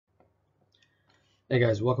Hey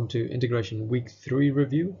guys, welcome to Integration Week 3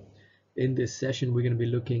 review. In this session, we're going to be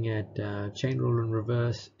looking at chain rule in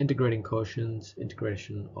reverse, integrating quotients,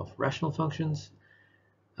 integration of rational functions,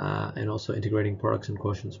 and also integrating products and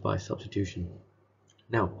quotients by substitution.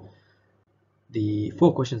 Now, the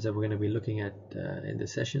 4 questions that we're going to be looking at in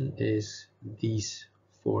this session is these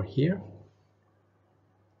 4 here.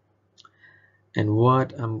 And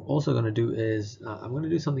what I'm also going to do is I'm going to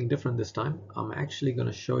do something different this time. I'm actually going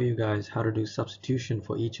to show you guys how to do substitution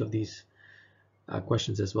for each of these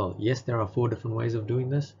questions as well. Yes, there are 4 different ways of doing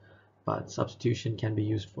this, but substitution can be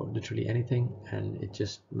used for literally anything, and it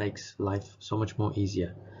just makes life so much more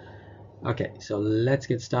easier. Okay, so let's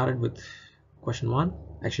get started with question 1.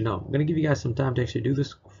 Actually, no, I'm going to give you guys some time to actually do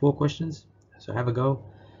this 4 questions. So have a go,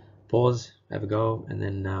 pause, have a go, and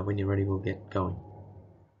then when you're ready, we'll get going.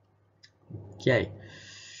 Okay,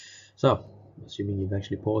 so assuming you've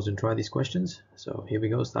actually paused and tried these questions, so here we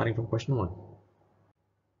go, starting from question 1.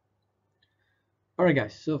 Alright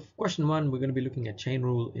guys, so for question 1 we're going to be looking at chain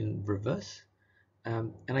rule in reverse,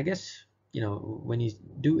 and I guess when you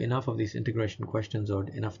do enough of these integration questions or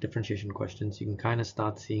enough differentiation questions, you can kind of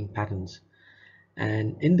start seeing patterns.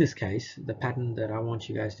 And in this case, the pattern that I want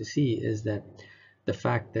you guys to see is that the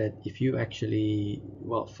fact that if you actually,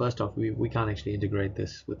 well, first off, we can't actually integrate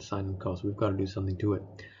this with sine and cos. We've got to do something to it.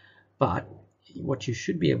 But what you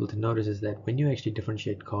should be able to notice is that when you actually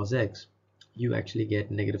differentiate cos x, you actually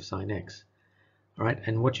get negative sine x. All right,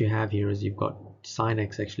 and what you have here is you've got sine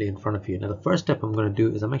x actually in front of you. Now the first step I'm going to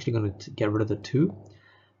do is I'm actually going to get rid of the 2,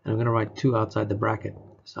 and I'm going to write 2 outside the bracket.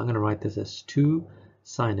 So I'm going to write this as 2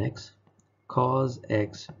 sine x cos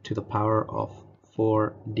x to the power of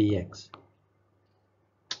 4 dx.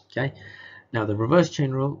 Okay, now the reverse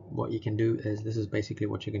chain rule, what you can do is this is basically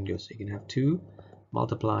what you can do. So you can have 2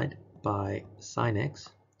 multiplied by sine x,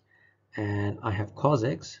 and I have cos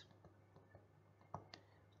x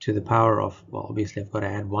to the power of, well, obviously I've got to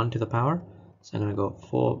add 1 to the power, so I'm going to go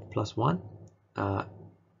 4 plus 1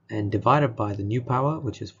 and divided by the new power,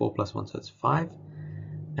 which is 4 plus 1, so it's 5,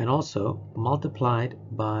 and also multiplied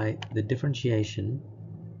by the differentiation,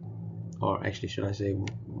 or actually should I say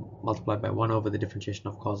multiplied by 1 over the differentiation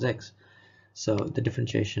of cos x. So the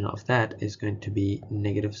differentiation of that is going to be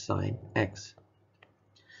negative sine x.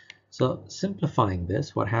 So simplifying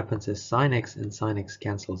this, what happens is sine x and sine x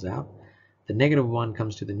cancels out. The negative 1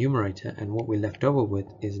 comes to the numerator, and what we're left over with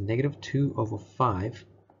is negative 2 over 5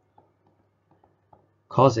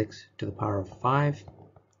 cos x to the power of 5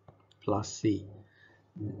 plus c.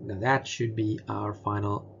 Now that should be our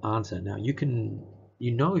final answer. Now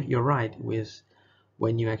if you're right with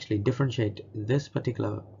when you actually differentiate this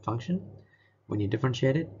particular function, when you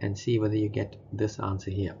differentiate it and see whether you get this answer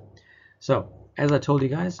here. So as I told you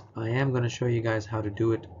guys, I am going to show you guys how to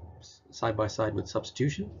do it side by side with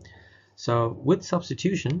substitution. So with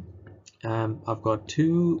substitution, I've got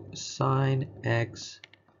 2 sine x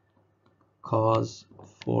cos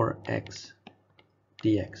 4x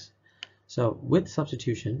dx. So with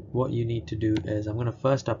substitution, what you need to do is I'm going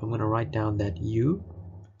to write down that u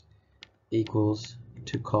equals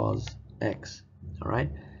to cos x. All right,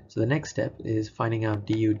 so the next step is finding out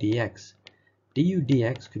du dx. Du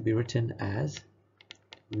dx could be written as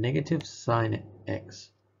negative sine x,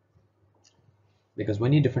 because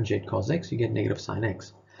when you differentiate cos x, you get negative sine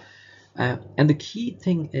x. And the key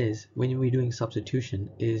thing is when we're doing substitution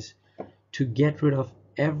is to get rid of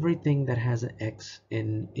everything that has an x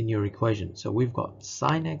in your equation. So we've got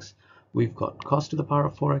sine x, we've got cos to the power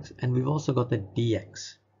of 4x, and we've also got the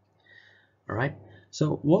dx. All right,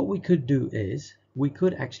 so what we could do is we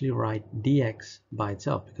could actually write dx by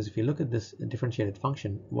itself, because if you look at this differentiated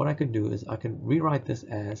function, what I could do is I could rewrite this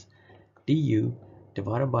as du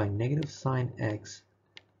divided by negative sine x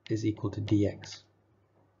is equal to dx.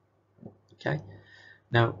 Okay,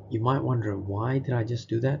 now you might wonder, why did I just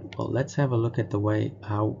do that? Well, let's have a look at the way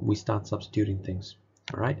how we start substituting things.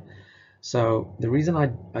 All right, so the reason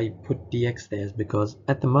I put dx there is because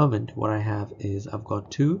at the moment what I have is I've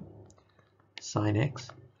got 2 sine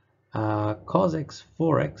x cos x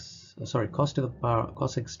 4x, sorry, cos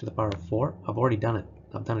x to the power of 4. I've already done it.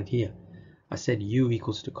 I've done it here. I said u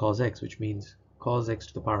equals to cos x, which means cos x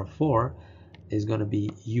to the power of 4 is going to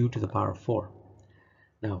be u to the power of 4.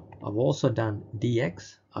 Now I've also done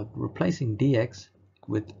dx. I'm replacing dx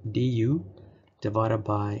with du divided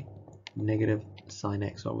by negative sine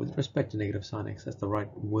x, or with respect to negative sine x. That's the right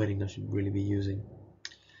wording I should really be using.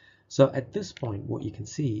 So at this point, what you can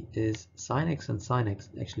see is sine x and sine x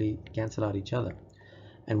actually cancel out each other,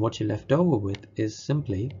 and what you're left over with is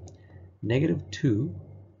simply negative 2,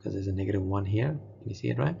 because there's a negative 1 here. Can you see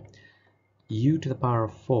it, right? U to the power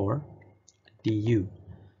of 4 du.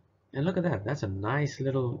 And look at that, that's a nice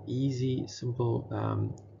little easy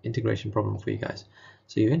simple integration problem for you guys.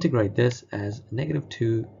 So you integrate this as negative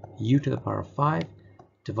 2 u to the power of 5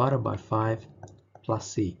 divided by 5 plus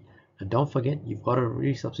c. And don't forget, you've got to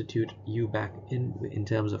resubstitute u back in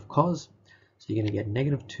terms of cos. So you're going to get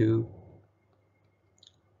negative 2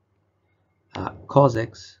 cos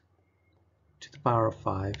x to the power of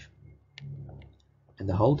 5 and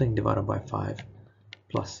the whole thing divided by 5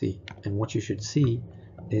 plus c. And what you should see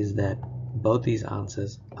is that both these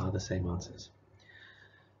answers are the same answers.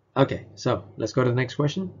 Okay, so let's go to the next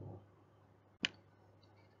question.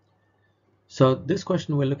 So this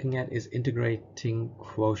question we're looking at is integrating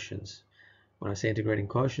quotients. When I say integrating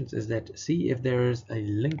quotients, is that see if there is a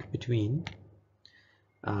link between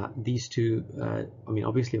these two. I mean,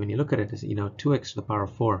 obviously, when you look at it, is 2x to the power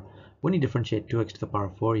of 4. When you differentiate 2x to the power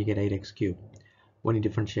of 4, you get 8x cubed. When you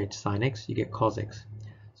differentiate sine x, you get cos x.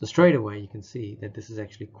 So straight away, you can see that this is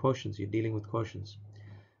actually quotients. You're dealing with quotients.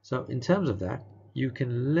 So in terms of that, you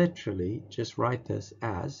can literally just write this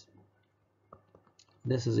as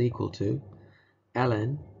this is equal to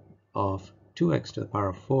ln of 2x to the power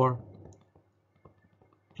of 4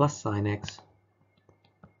 plus sine x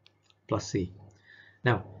plus c.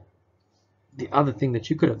 Now, the other thing that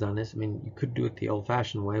you could have done is, I mean, you could do it the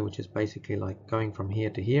old-fashioned way, which is basically like going from here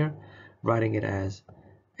to here, writing it as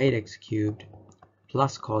 8x cubed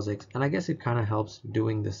plus cos x. And I guess it kind of helps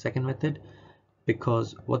doing the second method,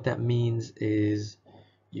 because what that means is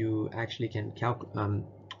you actually can calculate,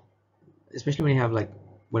 especially when you have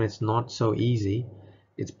when it's not so easy,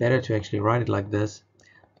 it's better to actually write it like this,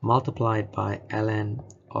 multiplied by ln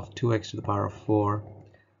of 2x to the power of 4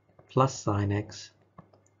 plus sine x.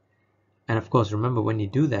 And of course, remember, when you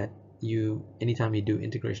do that, anytime you do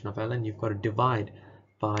integration of ln, you've got to divide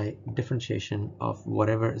by differentiation of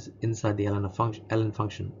whatever is inside the ln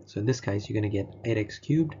function. So in this case, you're going to get 8x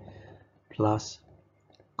cubed plus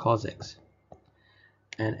cos x.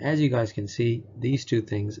 And as you guys can see, these two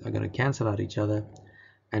things are going to cancel out each other,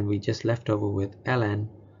 and we just left over with ln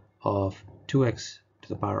of 2x to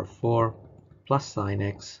the power of 4 plus sine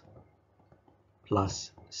x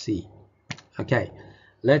plus c. Okay,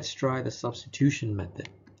 let's try the substitution method.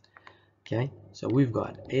 Okay, so we've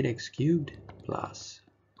got 8x cubed plus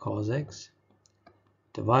cos x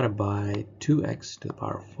divided by 2x to the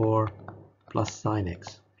power of 4 plus sine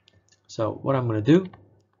x. So what I'm going to do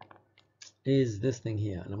is this thing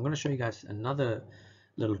here, and I'm going to show you guys another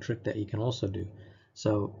little trick that you can also do.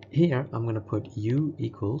 So here I'm going to put u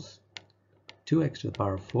equals 2x to the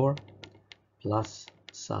power of 4 plus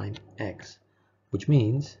sine x, which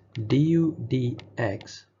means du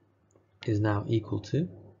dx is now equal to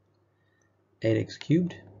 8x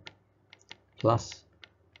cubed plus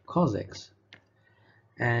cos x.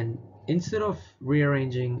 And instead of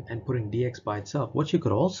rearranging and putting dx by itself, what you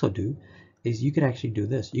could also do is you could actually do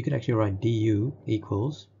this. You could actually write du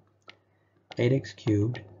equals 8x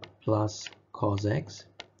cubed plus cos x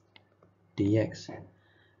dx.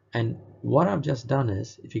 And what I've just done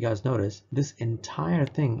is, if you guys notice, this entire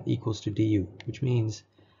thing equals to du, which means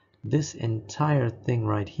this entire thing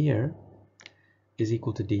right here is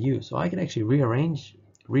equal to du. So I can actually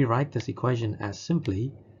rewrite this equation as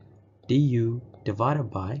simply du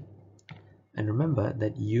divided by, and remember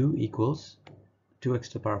that u equals 2x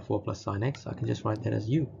to the power of 4 plus sine x. I can just write that as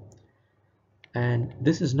u. And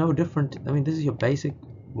this is no different. I mean, this is your basic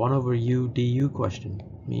 1 over u du question.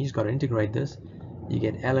 I mean, you just got to integrate this. You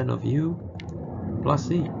get ln of u plus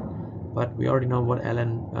c. But we already know what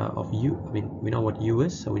ln of u, I mean, we know what u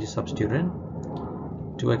is, so we just substitute it in.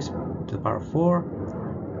 2x to the power of 4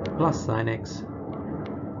 plus sine x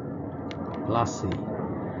plus c.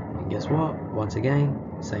 And guess what? Once again,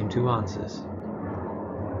 same two answers.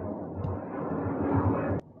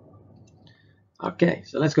 Okay,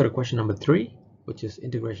 so let's go to question number 3, which is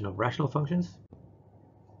integration of rational functions.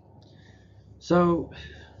 So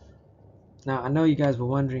now I know you guys were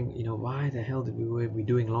wondering, why the hell did we be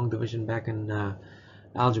doing long division back in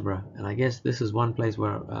algebra? And I guess this is one place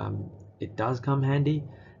where it does come handy.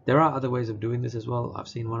 There are other ways of doing this as well. I've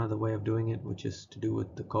seen one other way of doing it, which is to do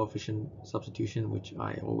with the coefficient substitution, which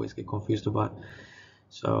I always get confused about.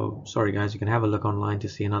 So sorry guys, you can have a look online to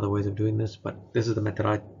see another ways of doing this, but this is the method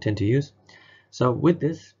I tend to use. So with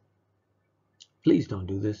this, please don't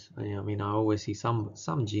do this. I mean, I always see some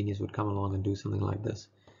genius would come along and do something like this,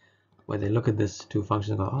 where they look at this two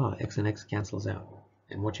functions and go, oh, x and x cancels out,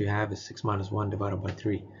 and what you have is 6 minus 1 divided by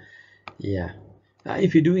 3. Yeah,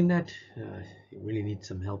 if you're doing that, you really need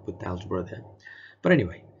some help with algebra there. But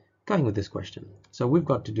anyway, going with this question, so we've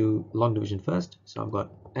got to do long division first. So I've got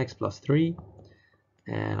x plus 3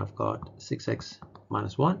 and I've got 6x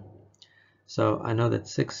minus 1. So I know that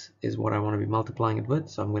 6 is what I want to be multiplying it with,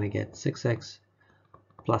 so I'm going to get 6x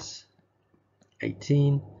plus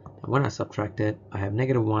 18. And when I subtract it, I have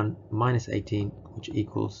 -1 minus 18, which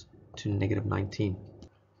equals to -19.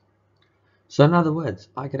 So in other words,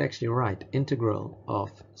 I could actually write integral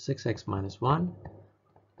of 6x minus 1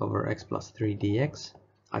 over x plus 3 dx.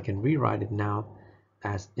 I can rewrite it now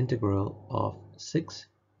as integral of 6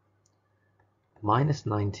 minus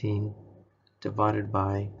 19 divided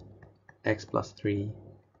by x plus 3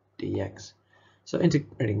 dx. So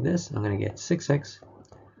integrating this, I'm going to get 6x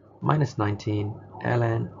minus 19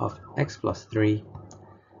 ln of x plus 3.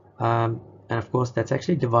 And of course, that's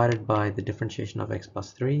actually divided by the differentiation of x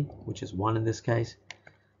plus 3, which is 1 in this case.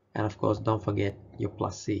 And of course, don't forget your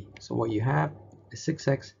plus c. So what you have is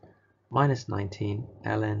 6x minus 19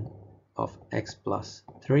 ln of x plus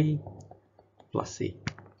 3 plus c.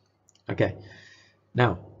 Okay,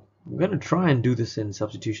 now I'm going to try and do this in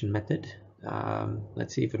substitution method.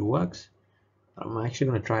 Let's see if it works. I'm actually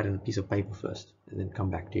going to try it on a piece of paper first and then come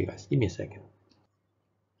back to you guys. Give me a second.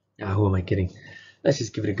 Who am I kidding? Let's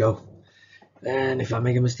just give it a go. And if I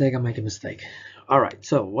make a mistake, I make a mistake. Alright,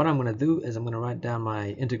 so what I'm going to do is I'm going to write down my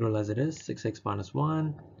integral as it is, 6x minus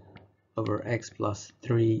 1 over x plus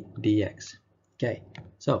 3 dx. Okay,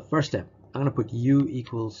 so first step, I'm going to put u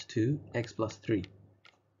equals to x plus 3.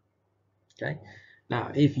 Okay,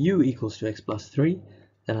 now if u equals to x plus 3,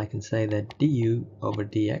 then I can say that du over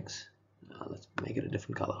dx, let's make it a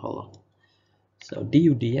different color, hold on. So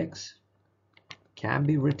du dx can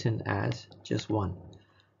be written as just 1.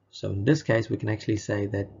 So in this case, we can actually say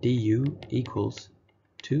that du equals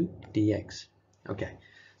to dx. Okay,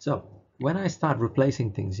 so when I start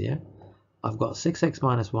replacing things here, I've got 6x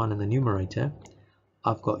minus 1 in the numerator.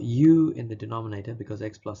 I've got u in the denominator because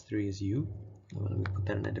x plus 3 is u. Let me put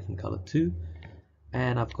that in a different color too.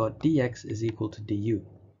 And I've got dx is equal to du.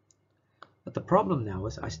 But the problem now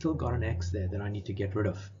is I still got an x there that I need to get rid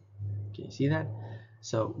of. Can you see that?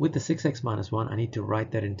 So with the 6x minus 1, I need to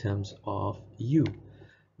write that in terms of u.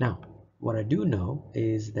 Now, what I do know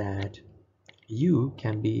is that u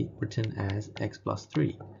can be written as x plus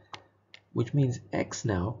 3, which means x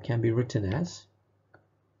now can be written as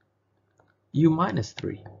u minus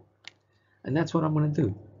 3. And that's what I'm going to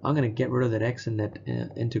do. I'm going to get rid of that x in that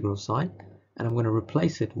integral sign, and I'm going to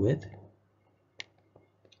replace it with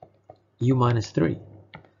u minus 3.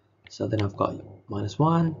 So then I've got minus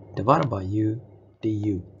 1 divided by u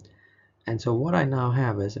du. And so what I now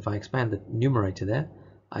have is, if I expand the numerator there,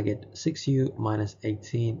 I get 6u minus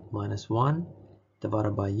 18 minus 1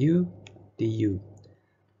 divided by u du.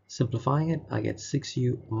 Simplifying it, I get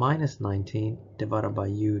 6u minus 19 divided by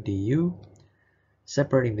u du.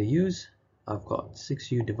 Separating the u's, I've got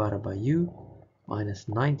 6u divided by u minus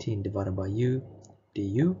 19 divided by u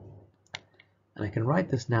du. And I can write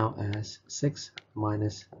this now as 6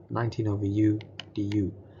 minus 19 over u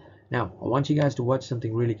du. Now, I want you guys to watch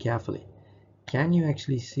something really carefully. Can you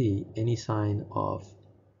actually see any sign of,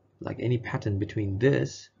 like any pattern between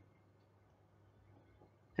this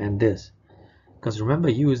and this? Because remember,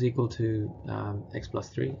 u is equal to x plus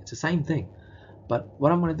 3. It's the same thing. But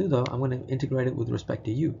what I'm going to do though, I'm going to integrate it with respect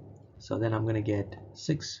to u. So then I'm going to get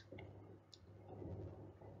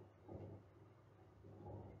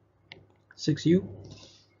 6u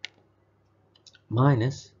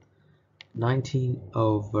minus 19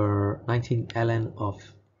 over 19 ln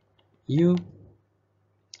of u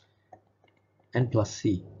n plus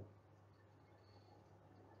c.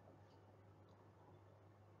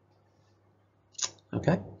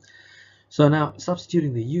 Okay, so now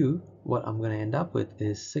substituting the u, what I'm going to end up with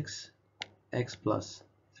is 6x plus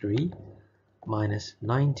 3 minus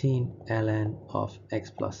 19 ln of x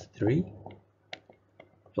plus 3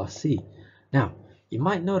 plus c. Now, you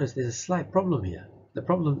might notice there's a slight problem here. The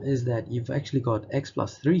problem is that you've actually got x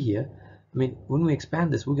plus 3 here. I mean, when we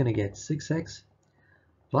expand this, we're going to get 6x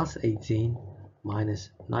plus 18 minus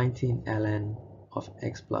 19 ln of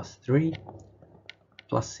x plus 3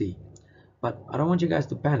 plus c. But I don't want you guys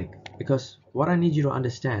to panic, because what I need you to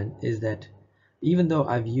understand is that even though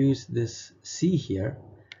I've used this c here,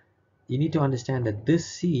 you need to understand that this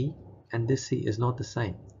c and this c is not the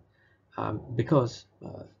same. Because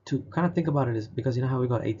to kind of think about it is because you know how we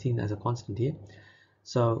got 18 as a constant here,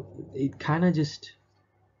 so it kind of just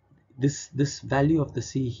this value of the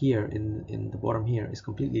c here in the bottom here is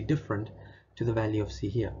completely different to the value of c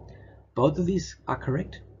here. Both of these are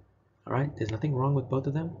correct. All right, there's nothing wrong with both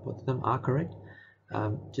of them. Both of them are correct.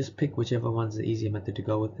 Just pick whichever one's the easier method to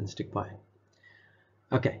go with and stick by.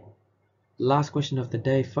 Okay, last question of the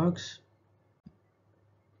day, folks.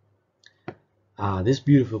 This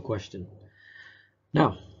beautiful question.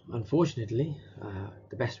 Now, unfortunately,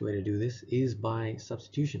 the best way to do this is by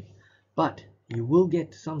substitution. But you will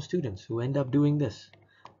get some students who end up doing this,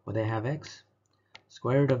 where they have x,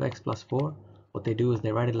 square root of x plus 4. What they do is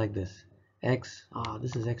they write it like this. X,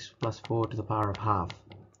 this is x plus 4 to the power of half.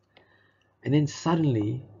 And then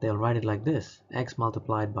suddenly they'll write it like this. X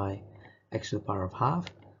multiplied by x to the power of half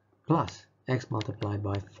plus x multiplied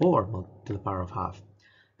by 4 to the power of half.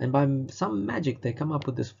 And by some magic they come up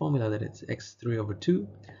with this formula that it's x3 over 2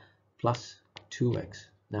 plus 2x.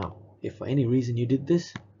 Now, if for any reason you did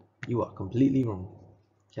this, you are completely wrong.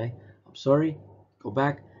 Okay, I'm sorry. Go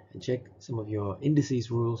back and check some of your indices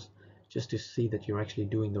rules just to see that you're actually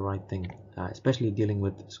doing the right thing, especially dealing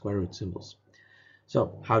with square root symbols.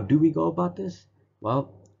 So how do we go about this?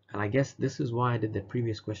 Well, and I guess this is why I did the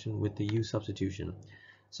previous question with the u substitution.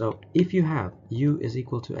 So if you have u is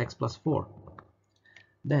equal to x plus 4,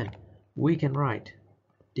 then we can write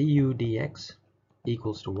du dx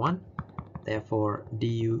equals to 1, therefore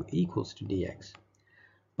du equals to dx.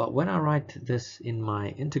 But when I write this in my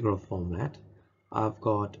integral format, I've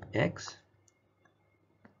got x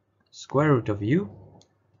square root of u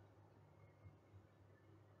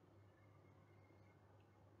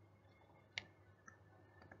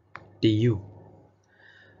du.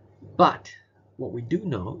 But what we do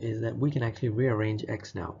know is that we can actually rearrange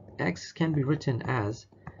x now. X can be written as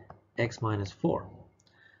x minus 4.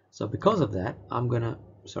 So because of that, I'm gonna,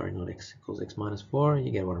 sorry, not x equals x minus 4,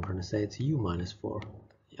 you get what I'm trying to say, it's u minus 4.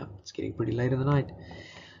 Yeah, it's getting pretty late in the night.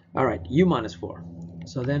 Alright, u minus 4.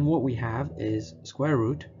 So then what we have is square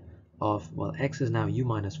root of, well, x is now u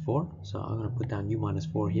minus 4, so I'm going to put down u minus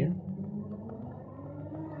 4 here,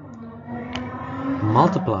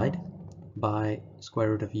 multiplied by square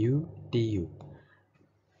root of u du.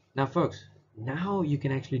 Now folks, now you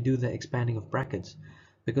can actually do the expanding of brackets,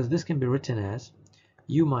 because this can be written as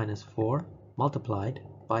u minus 4 multiplied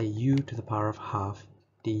by u to the power of half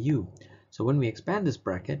du. So when we expand this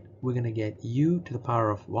bracket, we're going to get u to the power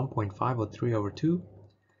of 1.5 or 3 over 2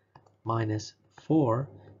 minus 4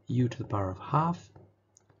 u to the power of half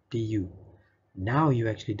du. Now you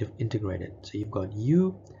actually integrate it. So you've got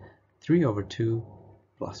u 3 over 2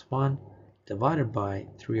 plus 1 divided by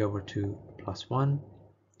 3 over 2 plus 1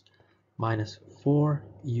 minus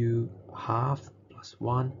 4u half plus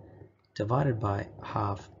 1 divided by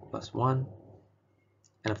half plus 1,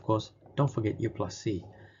 and of course don't forget u plus c.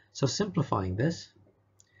 So simplifying this,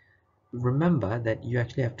 remember that you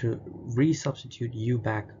actually have to resubstitute u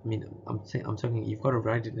back. I mean, I'm talking, you've got to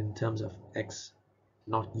write it in terms of x,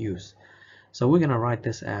 not u's. So we're going to write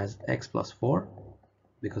this as x plus 4,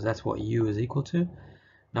 because that's what u is equal to.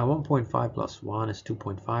 Now 1.5 plus 1 is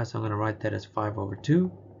 2.5, so I'm going to write that as 5 over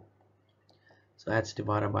 2. So that's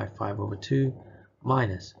divided by 5 over 2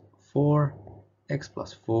 minus 4x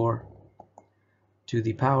plus 4 to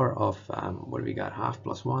the power of, what do we got, half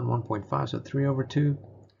plus 1, 1.5, so 3 over 2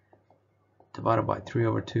 divided by 3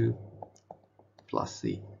 over 2 plus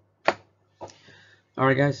c.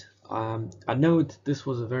 Alright guys, I know this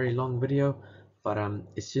was a very long video, but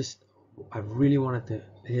it's just, I really wanted to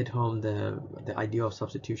hit home the idea of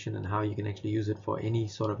substitution and how you can actually use it for any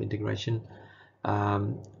sort of integration.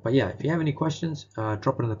 But yeah, if you have any questions,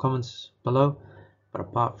 drop it in the comments below. But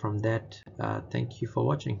apart from that, thank you for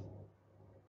watching.